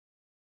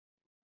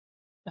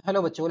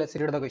Hello बच्चों, let's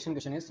read the question.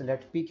 Question is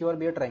let PQR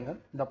be a triangle.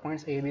 The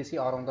points A, B, C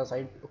are on the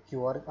side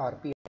QR,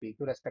 RP, and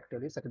PQ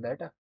respectively, such that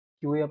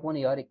QA upon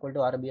AR equal to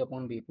RB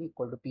upon BP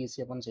equal to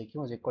PC upon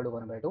CQ is equal to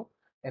 1 by 2,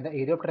 and the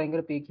area of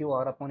triangle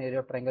PQR upon area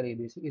of triangle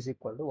ABC is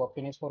equal to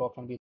option is for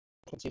option B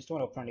 6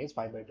 और option A is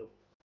 5 by 2.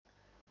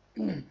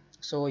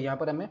 So यहाँ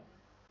पर हमें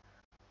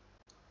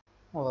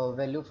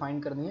value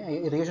find करनी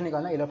है, ratio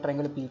निकालना है area of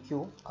triangle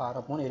PQR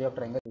upon area of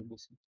triangle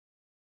ABC.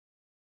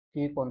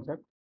 ये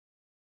concept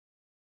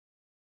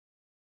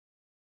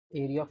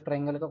area of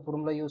triangle का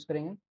फॉर्मूला यूज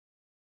करेंगे,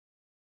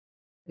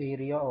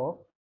 एरिया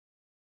ऑफ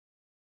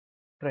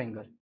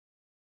ट्रायंगल,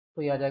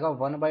 तो ये आ जाएगा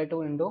 1 by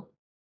 2 into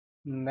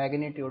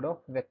magnitude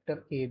of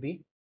vector A B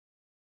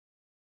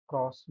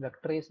cross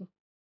vector A सी.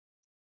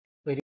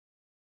 तो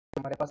एरिया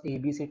हमारे पास ए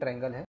बी सी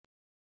ट्राइंगल है,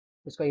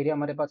 उसका एरिया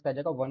हमारे पास क्या आ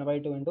जाएगा 1 by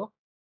 2 into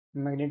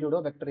magnitude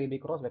of vector A B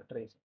cross vector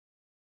A सी.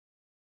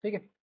 ठीक है,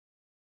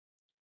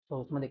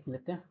 तो उसमें देख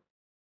लेते हैं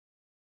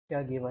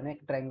क्या गिवन है.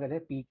 एक ट्राइंगल है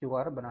पी क्यू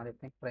आर, बना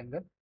लेते हैं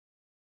triangle.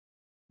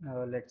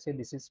 Let's say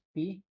this is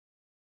P,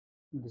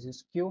 this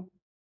is Q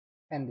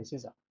and this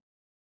is are.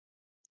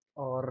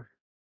 और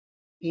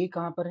ए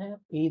कहाँ पर है?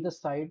 ए the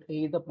side,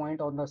 A the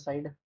point on the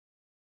side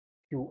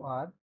Q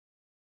R.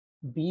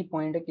 B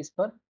point है किस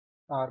पर?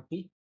 R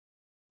P.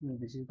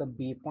 This is the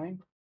B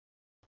point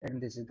and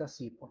this is the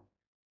C point.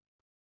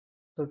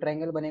 तो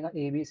triangle बनेगा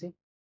A B C.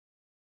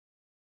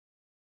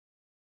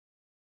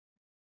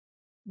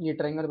 ये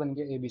ट्राइंगल बन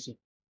गया A B C.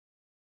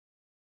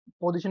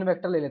 Position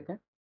vector ले लेते हैं.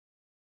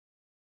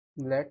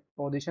 Late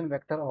position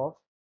vector of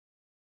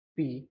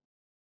P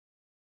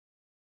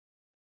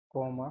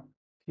coma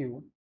Q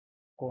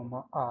coma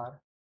R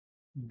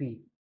B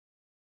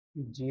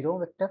 0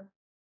 vector,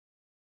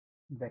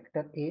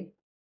 vector A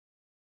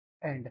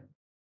and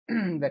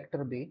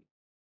vector B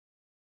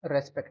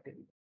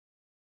respectively.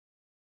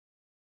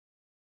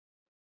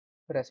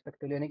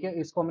 Respectively यानी कि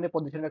इसको हमने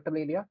पोजीशन वेक्टर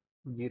ले लिया,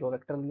 0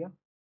 वेक्टर लिया.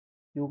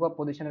 क्यू का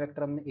पोजीशन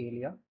वेक्टर हमने ए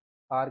लिया,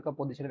 आर का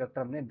पोजीशन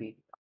वेक्टर हमने बी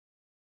लिया.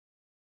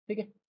 ठीक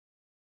है,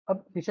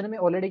 अब क्वेश्चन में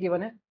ऑलरेडी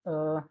गिवन है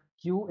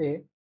Q A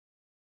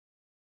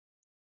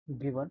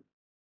given,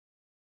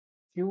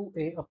 Q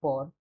A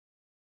upon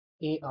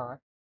A R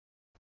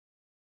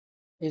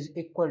is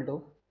equal to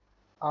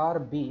R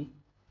B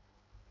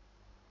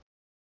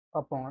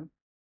upon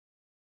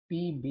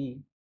P B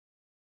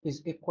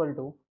is equal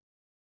to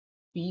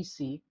P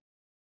C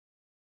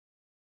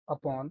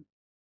upon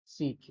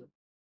C Q.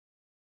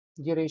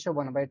 ये ratio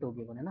 1/2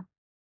 given है ना.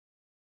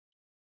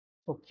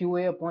 तो Q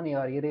A upon A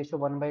R, ये ratio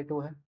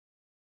 1/2 है,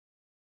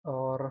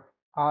 और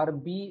R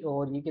B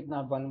और ये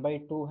कितना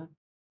 1/2 है.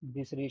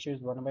 This ratio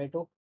is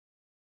 1/2.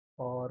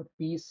 और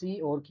पी सी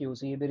और क्यू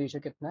सी, ये भी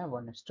रेशियो कितना है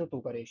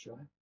 1:2 का रेशियो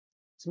है.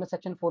 इसमें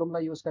सेक्शन फॉर्मूला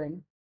यूज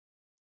करेंगे,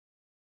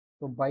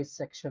 तो by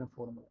section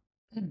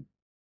formula,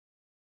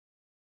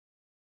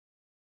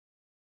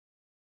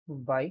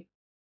 by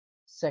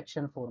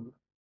section formula,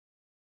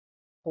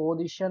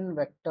 position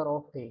vector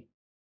of A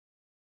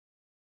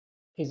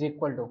is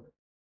equal to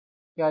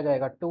क्या आ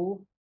जाएगा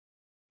 2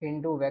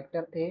 into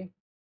vector A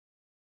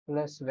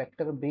plus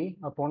vector B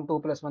upon 2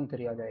 + 1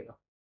 3 आ जाएगा.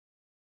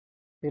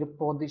 फिर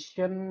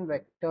position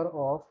vector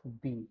of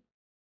B,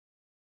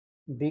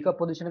 B का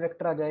पोजीशन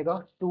वेक्टर आ जाएगा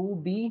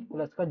 2b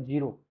प्लस का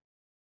 0,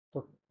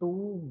 तो 2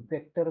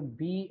 वेक्टर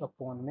बी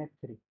अपॉन में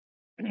 3.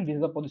 This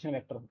is the position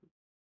vector of B.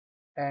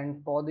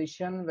 And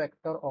position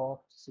vector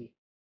of C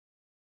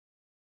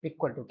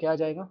equal to क्या आ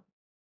जाएगा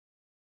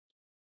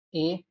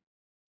ए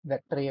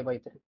vector A by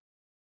 3,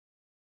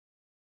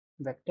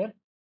 vector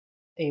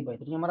A by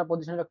 3. हमारा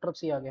position vector of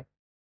सी आ गया.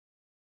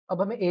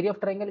 अब हमें एरिया ऑफ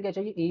ट्राइंगल क्या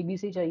चाहिए? ए बी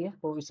सी चाहिए.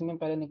 तो इसमें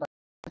पहले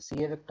निकाल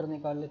सी ए वेक्टर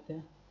निकाल लेते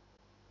हैं.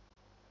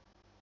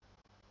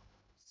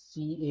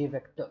 सी ए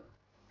वेक्टर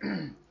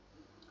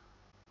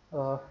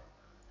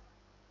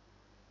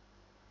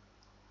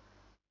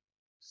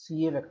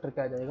सी ए वेक्टर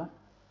क्या आ जाएगा?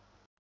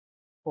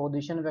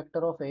 Position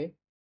vector of A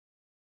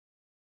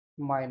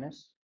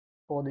minus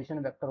position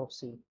vector of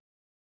C.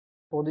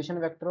 Position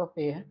vector of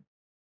ए है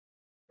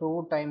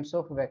 2 times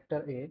of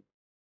vector A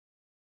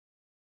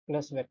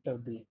plus vector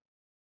B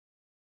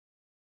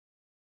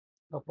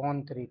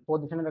upon 3.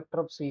 Position vector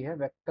of सी है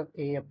वेक्टर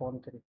ए अपॉन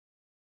 3.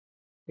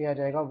 ये आ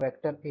जाएगा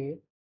vector A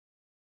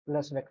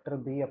plus vector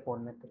B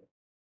upon में 3.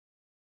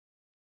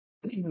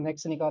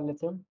 Next निकाल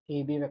लेते हैं हम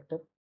A B vector.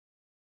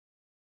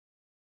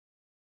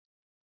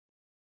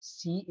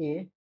 C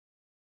A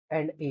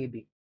and A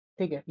B,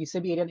 ठीक है, इससे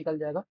भी एरिया निकल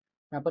जाएगा.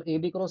 यहाँ पर ए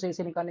बी क्रॉस ए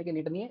से निकालने की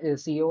नीड नहीं है,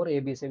 सी ए और ए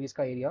बी से भी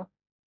इसका एरिया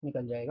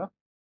निकल जाएगा.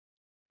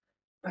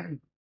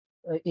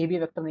 ए बी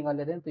वेक्टर निकाल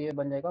लेते हैं, तो ये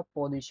बन जाएगा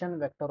position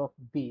vector of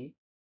B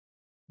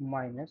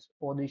minus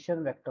position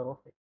vector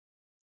of A.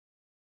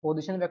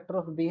 Position vector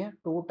of B है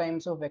 2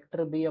 times of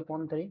vector B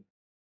upon 3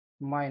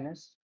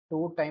 minus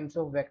 2 times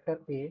of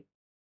vector A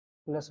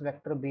plus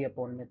vector B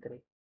upon में 3.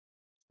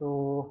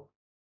 तो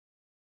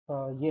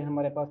ये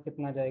हमारे पास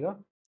कितना आ जाएगा?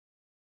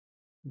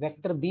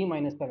 वेक्टर बी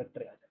माइनस का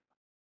वेक्टर आ जाएगा,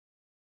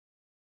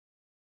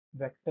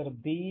 vector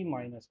B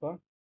minus का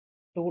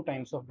 2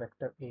 times of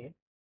vector A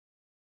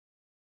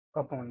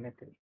upon में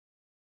 3.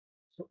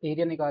 तो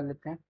एरिया निकाल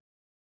लेते हैं,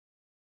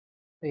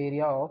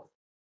 area of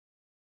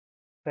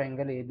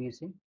triangle A B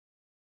C.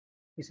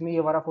 इसमें ये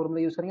वाला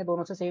फॉर्मूला यूज करेंगे,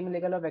 दोनों से सेम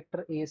मिलेगा,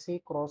 वेक्टर ए से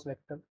क्रॉस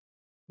वेक्टर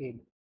ए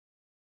बी।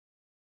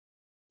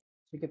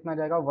 तो कितना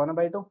जाएगा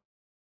 1/2,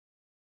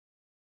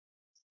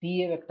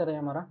 सी ए वेक्टर है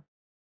हमारा,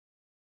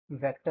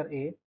 vector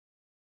A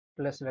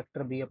plus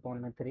vector B upon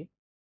में 3,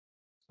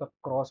 इसका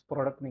क्रॉस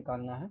प्रोडक्ट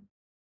निकालना है,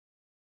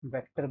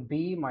 वेक्टर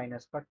बी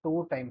माइनस का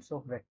 2 times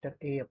of vector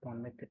A upon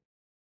में 3।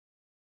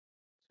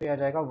 तो ये आ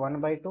जाएगा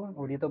 1/2,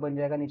 और ये तो बन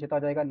जाएगा, नीचे तो आ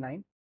जाएगा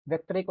 9,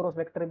 vector A cross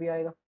vector B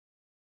आएगा,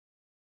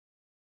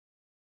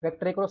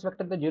 वेक्टर ए क्रॉस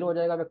वेक्टर तो जीरो हो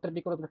जाएगा, vector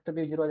B cross vector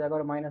B zero हो जाएगा,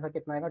 और माइनस का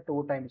कितना आएगा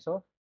 2 times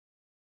of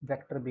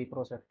vector B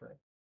cross vector A.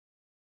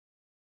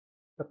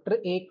 Vector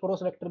A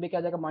cross vector B क्या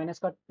आ जाएगा, माइनस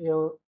का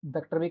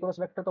वेक्टर बी क्रॉस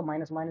वेक्टर, तो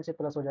माइनस माइनस से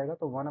प्लस हो जाएगा,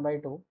 तो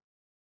 1/2,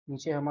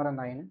 नीचे हमारा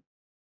 9 है,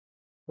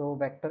 तो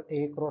vector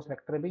A cross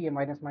vector B, ये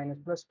minus minus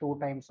plus 2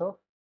 times of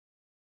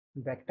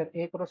vector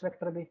A cross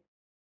vector B,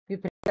 फिर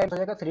 3 टाइम्स हो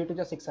जाएगा, 3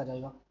 टू 6 आ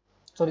जाएगा,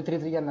 सॉरी 3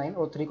 3 9,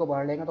 और 3 को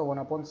बाहर लेंगे तो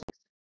 1/6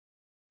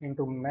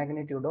 into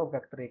magnitude of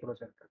vector A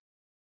cross vector.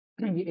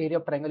 ये एरिया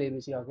ऑफ ट्रायंगल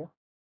एबीसी आ गया।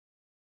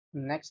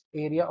 Next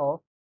area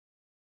of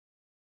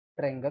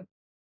triangle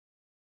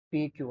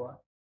P Q R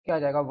क्या आ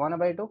जाएगा,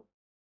 1/2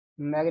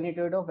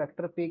 magnitude of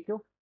vector P Q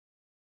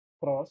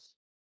cross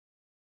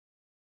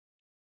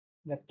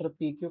vector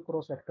P Q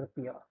cross vector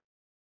P R.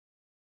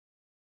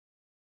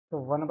 तो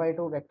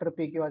 1/2 vector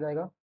P Q आ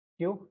जाएगा,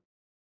 Q,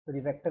 तो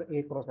ये vector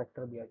A cross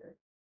vector भी आ जाएगा।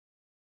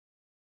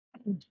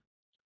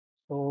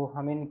 तो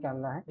हमें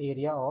निकालना है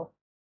area of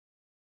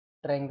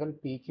triangle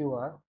P Q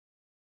R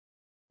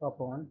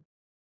upon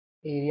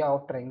area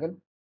of triangle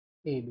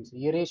A B C,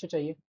 ये रेशियो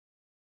चाहिए।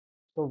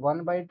 तो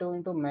 1/2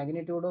 into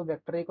magnitude of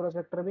vector A cross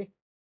vector B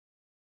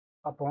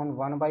upon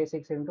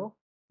 1/6 into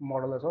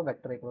modulus of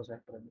vector A cross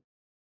vector B.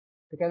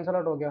 तो cancel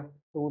out हो गया,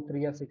 2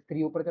 3 या 6,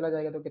 3 ऊपर चला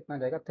जाएगा तो कितना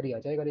जाएगा, 3 आ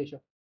जाएगा रेशियो।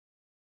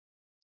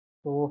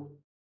 तो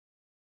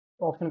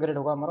ऑप्शन करेक्ट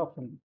होगा हमारा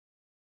ऑप्शन।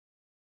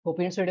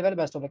 ओपिनियन से डिवेल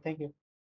बेस्ट ऑफ, थैंक यू।